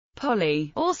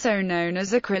Poly, also known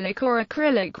as acrylic or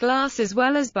acrylic glass, as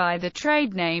well as by the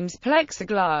trade names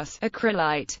Plexiglas,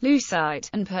 Acrylite, Lucite,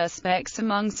 and Perspex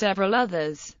among several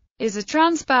others, is a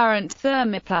transparent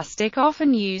thermoplastic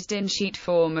often used in sheet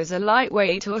form as a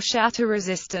lightweight or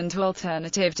shatter-resistant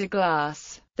alternative to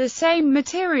glass. The same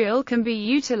material can be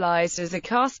utilized as a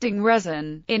casting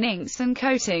resin, in inks and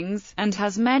coatings, and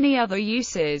has many other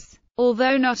uses.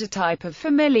 Although not a type of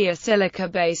familiar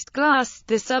silica-based glass,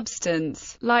 the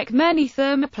substance, like many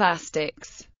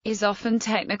thermoplastics, is often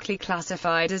technically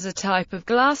classified as a type of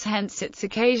glass, hence its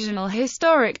occasional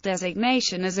historic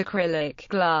designation as acrylic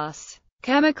glass.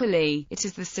 Chemically, it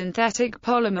is the synthetic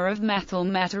polymer of methyl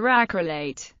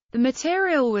methacrylate. The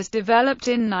material was developed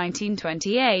in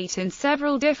 1928 in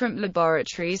several different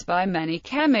laboratories by many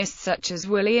chemists such as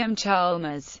William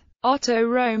Chalmers, Otto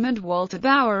Röhm and Walter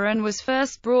Bauer, and was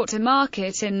first brought to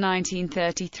market in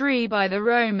 1933 by the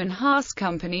Rohm and Haas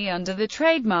Company under the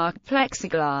trademark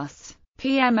Plexiglas.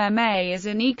 PMMA is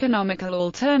an economical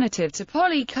alternative to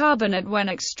polycarbonate when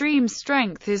extreme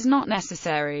strength is not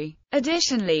necessary.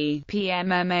 Additionally,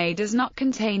 PMMA does not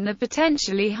contain the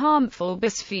potentially harmful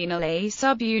bisphenol A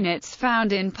subunits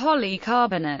found in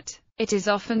polycarbonate. It is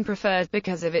often preferred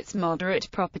because of its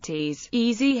moderate properties,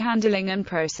 easy handling and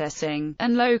processing,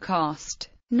 and low cost.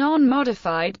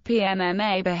 Non-modified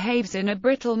PMMA behaves in a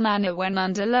brittle manner when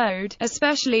under load,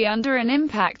 especially under an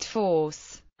impact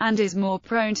force, and is more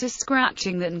prone to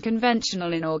scratching than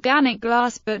conventional inorganic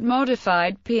glass, but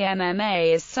modified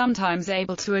PMMA is sometimes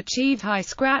able to achieve high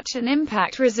scratch and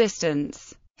impact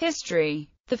resistance. History.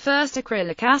 The first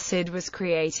acrylic acid was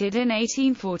created in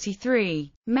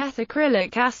 1843.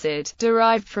 Methacrylic acid,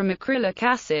 derived from acrylic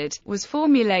acid, was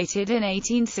formulated in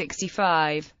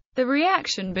 1865. The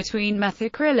reaction between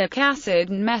methacrylic acid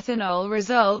and methanol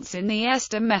results in the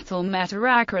ester methyl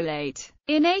methacrylate.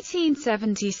 In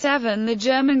 1877, the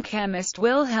German chemist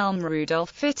Wilhelm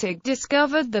Rudolf Wittig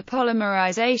discovered the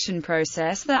polymerization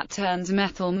process that turns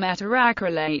methyl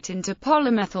methacrylate into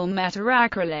polymethyl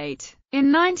methacrylate. In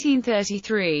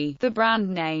 1933, the brand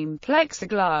name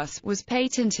Plexiglas was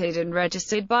patented and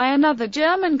registered by another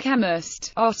German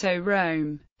chemist, Otto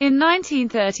Röhm. In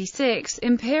 1936,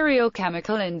 Imperial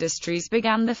Chemical Industries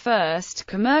began the first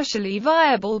commercially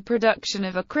viable production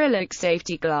of acrylic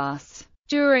safety glass.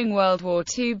 During World War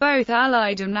II, both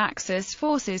Allied and Axis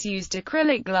forces used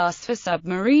acrylic glass for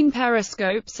submarine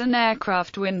periscopes and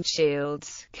aircraft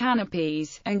windshields,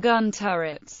 canopies, and gun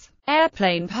turrets.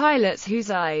 Airplane pilots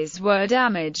whose eyes were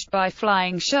damaged by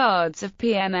flying shards of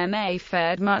PMMA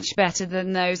fared much better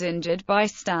than those injured by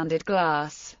standard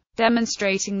glass,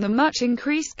 demonstrating the much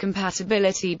increased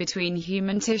compatibility between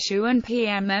human tissue and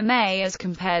PMMA as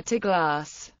compared to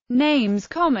glass. Names.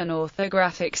 Common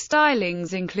orthographic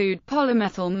stylings include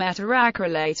polymethyl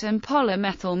methacrylate and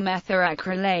polymethyl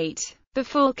methacrylate. The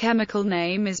full chemical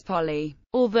name is poly.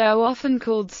 Although often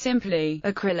called simply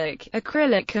acrylic,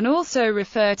 acrylic can also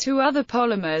refer to other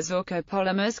polymers or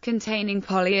copolymers containing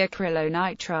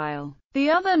polyacrylonitrile. The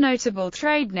other notable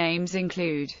trade names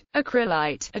include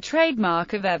Acrylite, a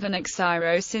trademark of Evonik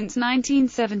since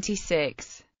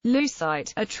 1976.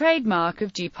 Lucite, a trademark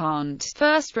of DuPont,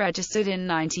 first registered in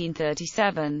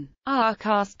 1937.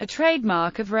 Arcas, a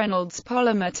trademark of Reynolds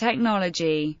Polymer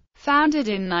Technology, founded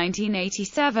in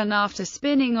 1987 after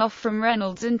spinning off from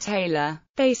Reynolds and Taylor.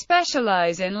 They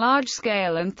specialize in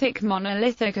large-scale and thick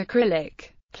monolithic acrylic.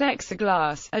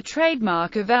 Plexiglas, a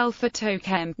trademark of Alpha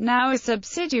Tochem, now a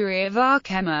subsidiary of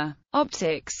Arkema.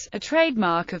 Optics, a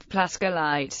trademark of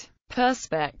Plascolite.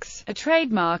 Perspex, a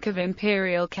trademark of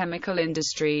Imperial Chemical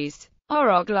Industries.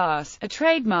 Oroglass, a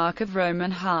trademark of Rohm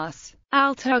and Haas.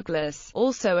 Altuglas,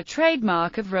 also a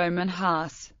trademark of Rohm and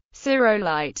Haas.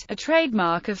 Cyrolite, a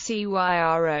trademark of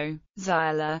CYRO.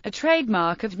 Xyla, a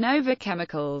trademark of Nova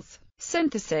Chemicals.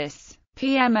 Synthesis.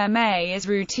 PMMA is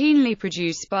routinely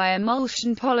produced by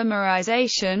emulsion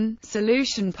polymerization,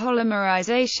 solution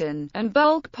polymerization, and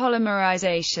bulk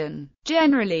polymerization.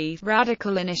 Generally,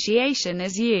 radical initiation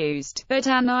is used, but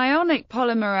anionic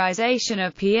polymerization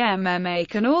of PMMA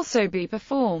can also be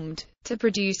performed. To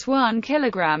produce 1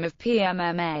 kg of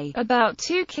PMMA, about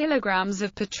 2 kg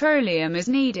of petroleum is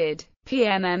needed.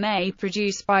 PMMA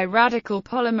produced by radical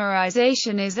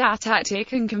polymerization is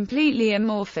atactic and completely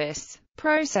amorphous.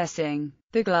 Processing.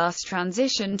 The glass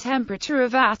transition temperature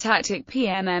of atactic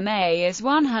PMMA is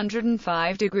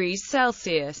 105 degrees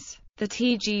Celsius. The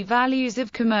TG values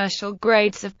of commercial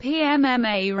grades of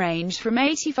PMMA range from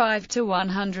 85 to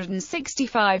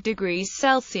 165 degrees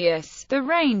Celsius. The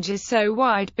range is so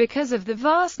wide because of the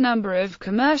vast number of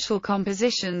commercial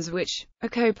compositions which are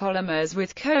copolymers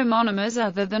with comonomers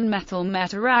other than methyl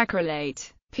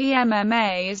methacrylate.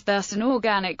 PMMA is thus an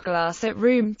organic glass at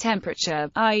room temperature,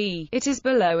 i.e., it is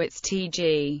below its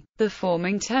Tg. The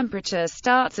forming temperature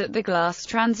starts at the glass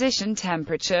transition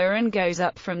temperature and goes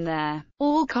up from there.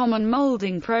 All common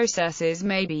molding processes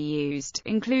may be used,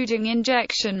 including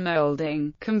injection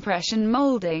molding, compression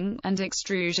molding, and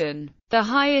extrusion. The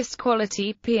highest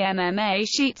quality PMMA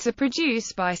sheets are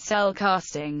produced by cell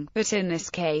casting, but in this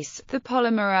case, the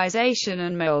polymerization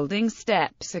and molding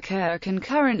steps occur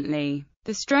concurrently.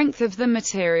 The strength of the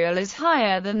material is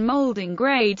higher than molding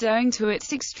grades owing to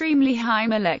its extremely high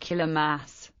molecular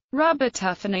mass. Rubber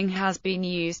toughening has been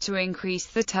used to increase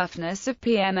the toughness of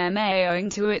PMMA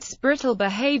owing to its brittle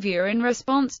behavior in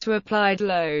response to applied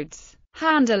loads.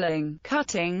 Handling,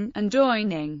 cutting, and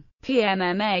joining.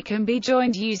 PMMA can be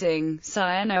joined using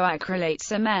cyanoacrylate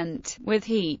cement with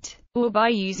heat, or by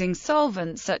using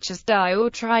solvents such as di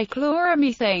or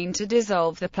trichloromethane to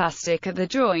dissolve the plastic at the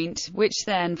joint, which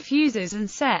then fuses and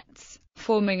sets,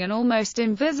 forming an almost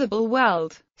invisible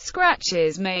weld.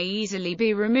 Scratches may easily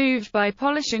be removed by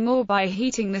polishing or by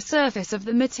heating the surface of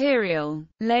the material.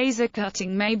 Laser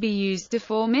cutting may be used to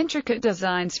form intricate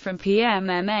designs from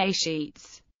PMMA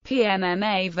sheets.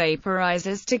 PMMA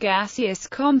vaporizes to gaseous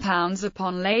compounds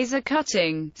upon laser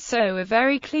cutting, so a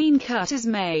very clean cut is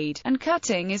made, and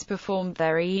cutting is performed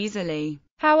very easily.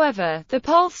 However, the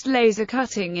pulsed laser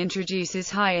cutting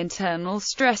introduces high internal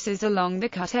stresses along the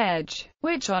cut edge,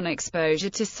 which on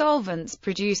exposure to solvents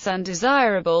produce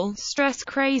undesirable stress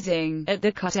crazing at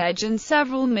the cut edge and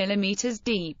several millimeters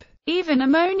deep. Even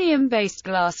ammonium-based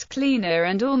glass cleaner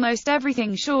and almost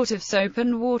everything short of soap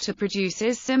and water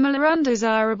produces similar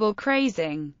undesirable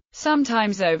crazing,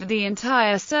 sometimes over the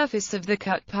entire surface of the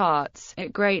cut parts,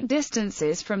 at great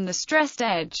distances from the stressed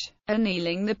edge.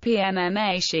 Annealing the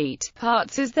PMMA sheet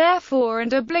parts is therefore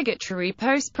an obligatory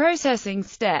post-processing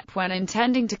step when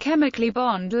intending to chemically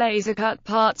bond laser-cut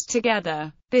parts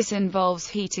together. This involves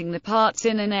heating the parts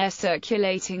in an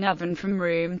air-circulating oven from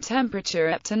room temperature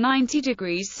up to 90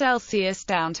 degrees Celsius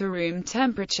down to room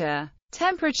temperature.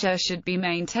 Temperature should be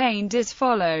maintained as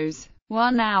follows: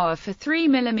 1 hour for 3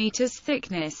 mm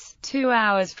thickness, 2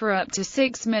 hours for up to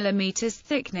 6 mm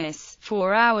thickness,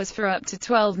 4 hours for up to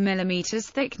 12 mm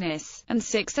thickness, and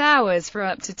 6 hours for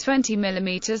up to 20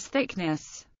 mm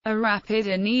thickness. A rapid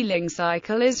annealing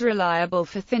cycle is reliable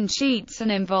for thin sheets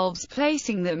and involves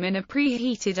placing them in a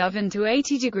preheated oven to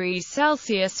 80 degrees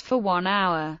Celsius for 1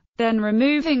 hour, then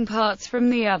removing parts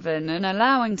from the oven and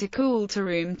allowing to cool to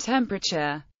room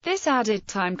temperature. This added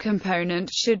time component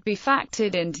should be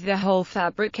factored into the whole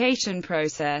fabrication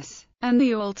process, and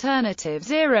the alternative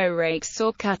zero rakes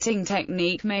or cutting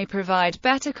technique may provide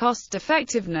better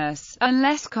cost-effectiveness,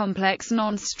 unless complex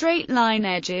non-straight line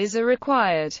edges are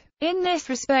required. In this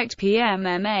respect,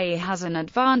 PMMA has an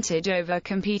advantage over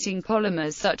competing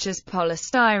polymers such as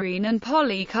polystyrene and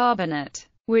polycarbonate,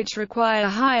 which require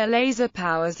higher laser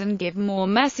powers and give more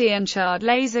messy and charred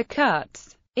laser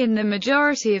cuts. In the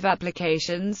majority of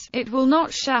applications, it will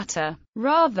not shatter.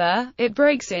 Rather, it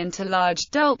breaks into large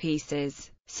dull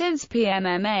pieces. Since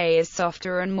PMMA is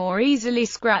softer and more easily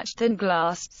scratched than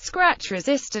glass,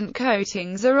 scratch-resistant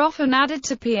coatings are often added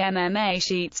to PMMA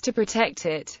sheets to protect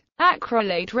it.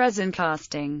 Acrylate resin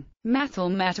casting. Methyl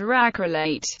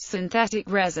metacrylate, synthetic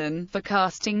resin, for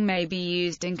casting may be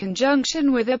used in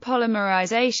conjunction with a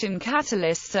polymerization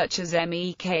catalyst such as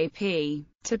MEKP,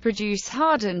 to produce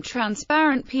hardened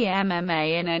transparent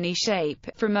PMMA in any shape,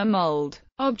 from a mold.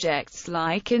 Objects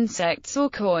like insects or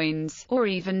coins, or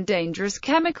even dangerous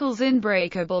chemicals in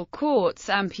breakable quartz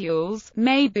ampules,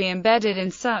 may be embedded in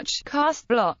such cast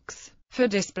blocks, for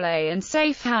display and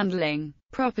safe handling.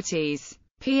 Properties.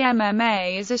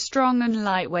 PMMA is a strong and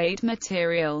lightweight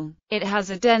material. It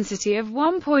has a density of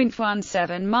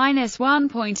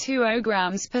 1.17–1.20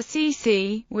 grams per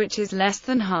cc, which is less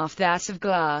than half that of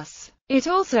glass. It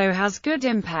also has good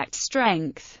impact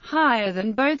strength, higher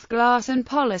than both glass and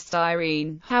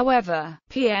polystyrene. However,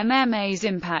 PMMA's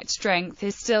impact strength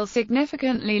is still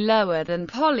significantly lower than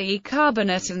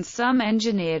polycarbonate and some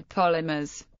engineered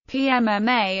polymers.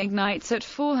 PMMA ignites at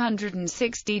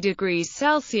 460 degrees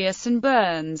Celsius and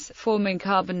burns, forming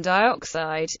carbon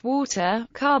dioxide, water,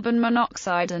 carbon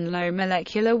monoxide and low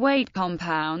molecular weight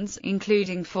compounds,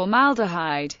 including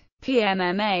formaldehyde.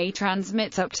 PMMA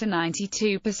transmits up to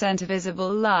 92%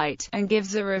 visible light, and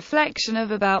gives a reflection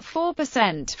of about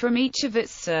 4% from each of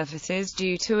its surfaces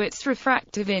due to its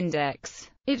refractive index.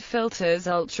 It filters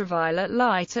ultraviolet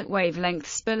light at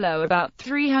wavelengths below about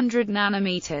 300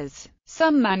 nanometers.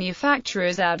 Some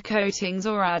manufacturers add coatings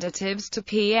or additives to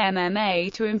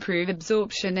PMMA to improve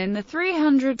absorption in the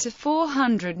 300 to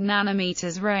 400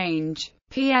 nanometers range.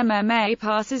 PMMA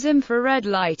passes infrared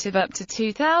light of up to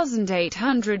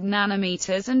 2800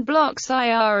 nanometers and blocks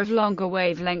IR of longer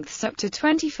wavelengths up to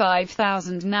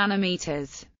 25,000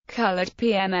 nanometers. Colored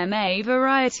PMMA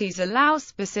varieties allow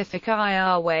specific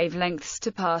IR wavelengths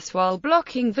to pass while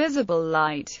blocking visible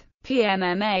light.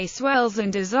 PMMA swells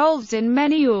and dissolves in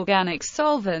many organic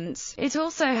solvents. It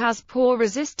also has poor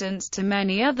resistance to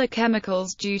many other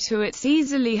chemicals due to its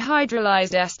easily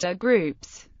hydrolyzed ester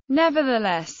groups.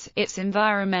 Nevertheless, its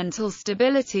environmental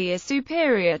stability is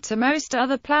superior to most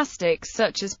other plastics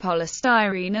such as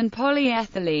polystyrene and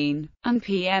polyethylene, and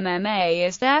PMMA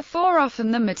is therefore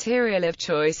often the material of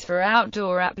choice for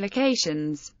outdoor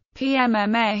applications.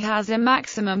 PMMA has a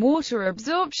maximum water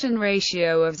absorption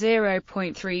ratio of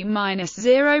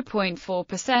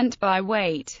 0.3–0.4% by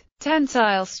weight.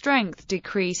 Tensile strength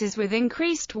decreases with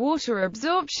increased water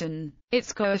absorption.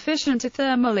 Its coefficient of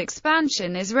thermal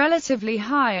expansion is relatively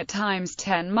high at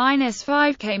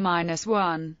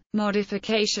 ×10⁵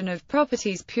 Modification of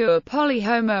properties. Pure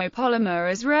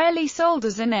polyhomopolymer is rarely sold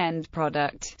as an end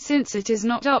product, since it is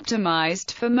not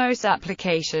optimized for most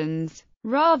applications.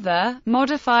 Rather,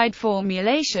 modified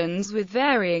formulations with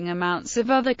varying amounts of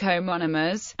other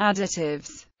comonomers,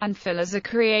 additives, and fillers are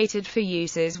created for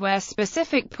uses where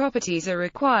specific properties are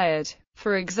required.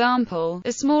 For example,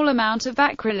 a small amount of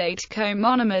acrylate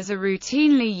comonomers are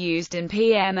routinely used in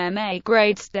PMMA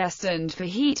grades destined for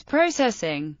heat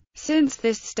processing, since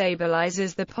this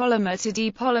stabilizes the polymer to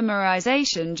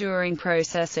depolymerization during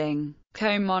processing.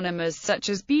 Comonomers such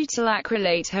as butyl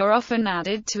acrylate are often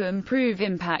added to improve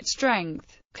impact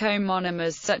strength.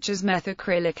 Comonomers such as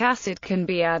methacrylic acid can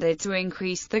be added to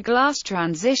increase the glass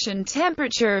transition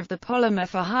temperature of the polymer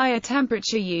for higher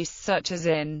temperature use such as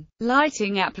in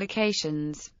lighting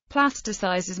applications.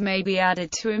 Plasticizers may be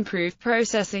added to improve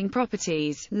processing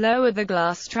properties, lower the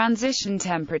glass transition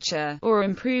temperature, or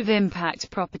improve impact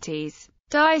properties.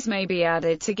 Dyes may be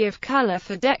added to give color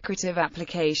for decorative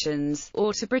applications,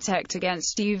 or to protect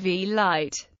against UV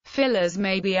light. Fillers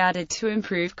may be added to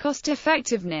improve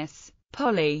cost-effectiveness.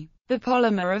 Poly. The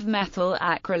polymer of methyl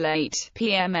acrylate,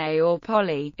 PMA or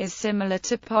poly, is similar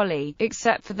to poly,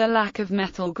 except for the lack of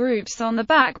methyl groups on the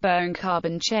backbone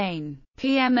carbon chain.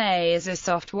 PMA is a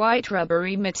soft white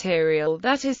rubbery material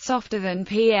that is softer than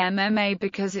PMMA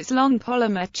because its long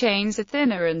polymer chains are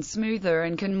thinner and smoother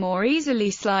and can more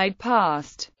easily slide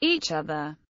past each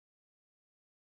other.